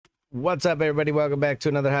What's up, everybody? Welcome back to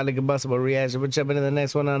another highly combustible reaction. We're jumping to the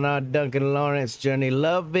next one on our Duncan Laurence journey.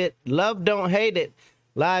 Love it. Love, don't hate it.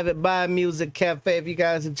 Live at Muziekcafé. If you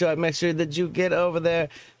guys enjoy, make sure that you get over there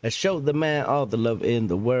and show the man all the love in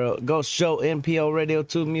the world. Go show NPO Radio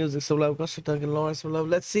 2 Music some love. Go show Duncan Laurence some love.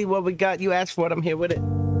 Let's see what we got. You asked for it. I'm here with it.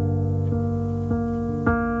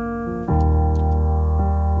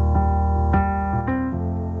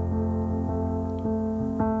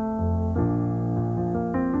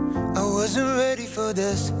 For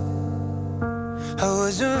this, I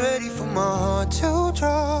wasn't ready for my heart to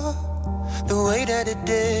drop the way that it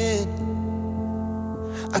did.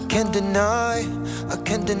 I can't deny, I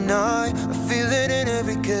feel it in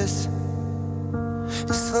every kiss.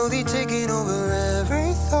 It's slowly taking over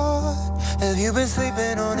every thought. Have you been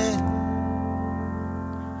sleeping on it?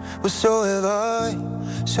 Well, so have I.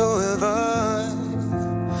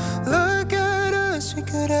 Look at us, we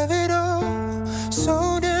could have it all.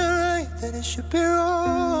 So damn right that it should be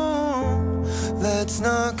wrong. Let's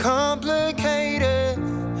not complicate it.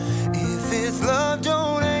 If it's love,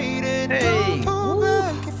 don't hate it. Don't pull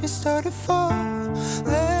back if you start to fall.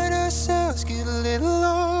 Let ourselves get a little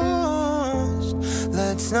lost.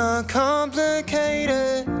 Let's not complicate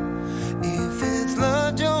it. If it's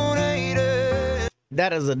love, don't hate it.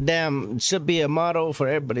 That is should be a motto for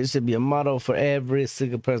everybody. It should be a motto for every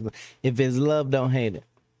single person. If it's love, don't hate it.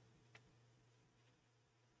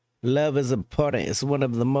 Love is important. It's one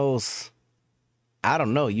of the most, I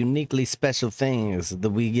don't know, uniquely special things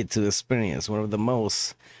that we get to experience. One of the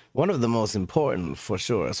most important, for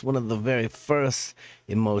sure. It's one of the very first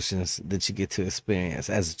emotions that you get to experience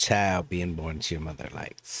as a child being born to your mother.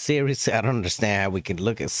 Like, seriously, I don't understand how we can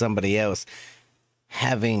look at somebody else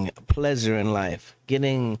having pleasure in life,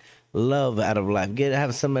 getting love out of life,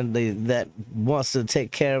 have somebody that wants to take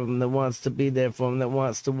care of them, that wants to be there for them, that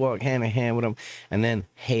wants to walk hand in hand with them, and then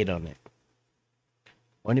hate on it.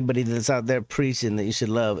 Or anybody that's out there preaching that you should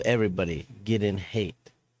love everybody, get in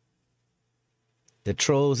hate. The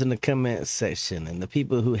trolls in the comment section and the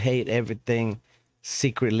people who hate everything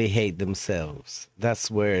secretly hate themselves. That's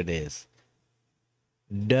where it is.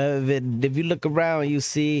 David, if you look around, you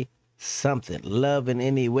see something, love in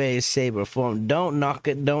any way, shape, or form. Don't knock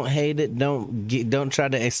it, don't hate it, don't try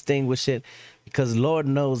to extinguish it, because Lord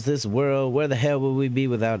knows this world, where the hell would we be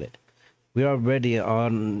without it? We're already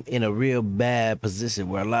in a real bad position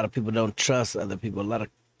where a lot of people don't trust other people. A lot of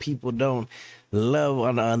people don't love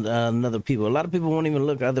other people. A lot of people won't even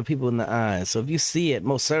look other people in the eyes. So if you see it,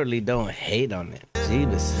 most certainly don't hate on it.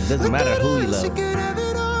 Jesus, it doesn't matter who you love. Look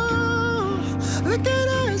at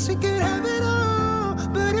us, we could have it all.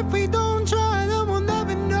 But if we don't try, then we'll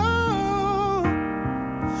never know.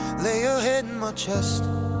 Lay your head in my chest.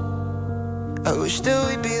 I wish that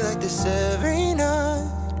we'd be like this every night.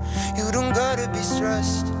 You don't gotta be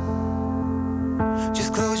stressed.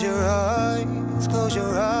 Just close your eyes, close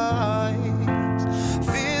your eyes.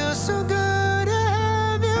 Feels so good to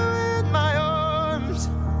have you in my arms.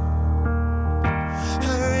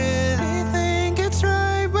 I really think it's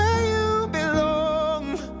right where you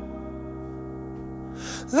belong.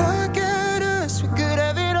 Look at us, we could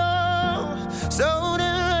have it all. So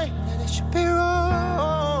tonight, that it should be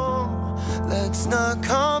wrong. Let's not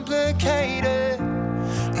complicate it.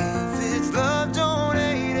 If it's love, don't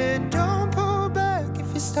hate it. Don't pull back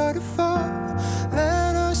if you start to fall.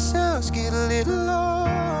 Let ourselves get a little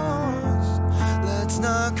lost. Let's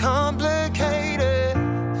not complicate it.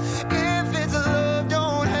 If it's love,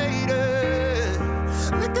 don't hate it.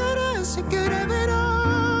 Look at us, we could have it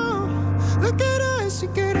all. Look at us, we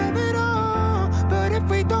could have it all. But if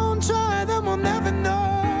we don't try, then we'll never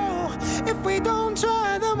know. If we don't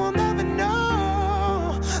try, then we'll never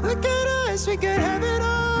know. Look at us, we could have it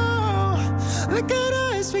all. Look at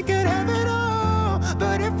us, we could have it all.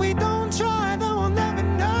 But if we don't try, then we'll never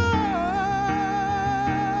know.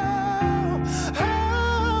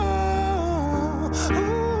 Oh,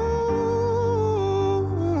 ooh,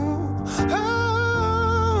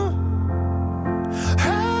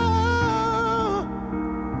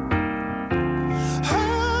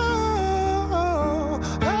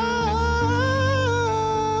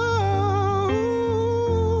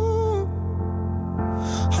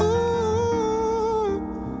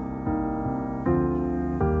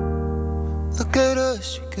 Look at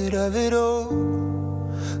us, we could have it all.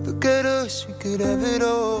 Look at us, we could have it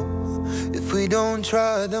all. If we don't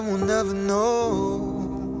try, then we'll never know.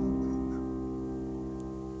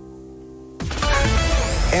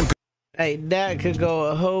 Hey, that could go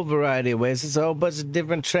a whole variety of ways. It's a whole bunch of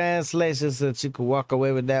different translations that you could walk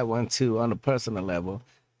away with that one too on a personal level.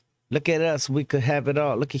 Look at us. We could have it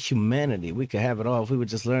all. Look at humanity. We could have it all if we would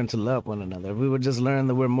just learn to love one another. If we would just learn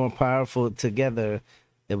that we're more powerful together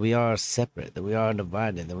than we are separate, that we are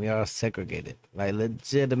divided, that we are segregated. Like,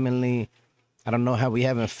 legitimately, I don't know how we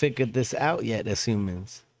haven't figured this out yet as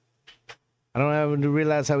humans. I don't ever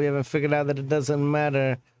realize how we haven't figured out that it doesn't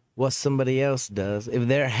matter what somebody else does. If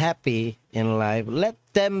they're happy in life, let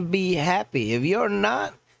them be happy. If you're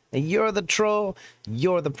not, and you're the troll,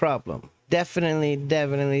 you're the problem.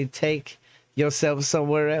 Definitely take yourself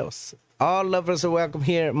somewhere else. All lovers are welcome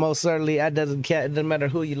here, most certainly. It doesn't matter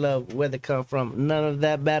who you love, where they come from. None of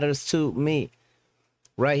that matters to me.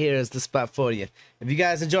 Right here is the spot for you. If you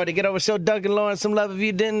guys enjoyed it, get over, show Duncan Laurence some love. If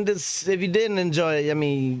you didn't enjoy it, I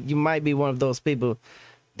mean, you might be one of those people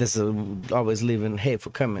that's always leaving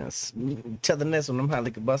hateful comments. Till the next one, I'm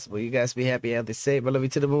highly combustible. You guys be happy, healthy, safe. I love you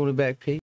to the moon and back. Peace.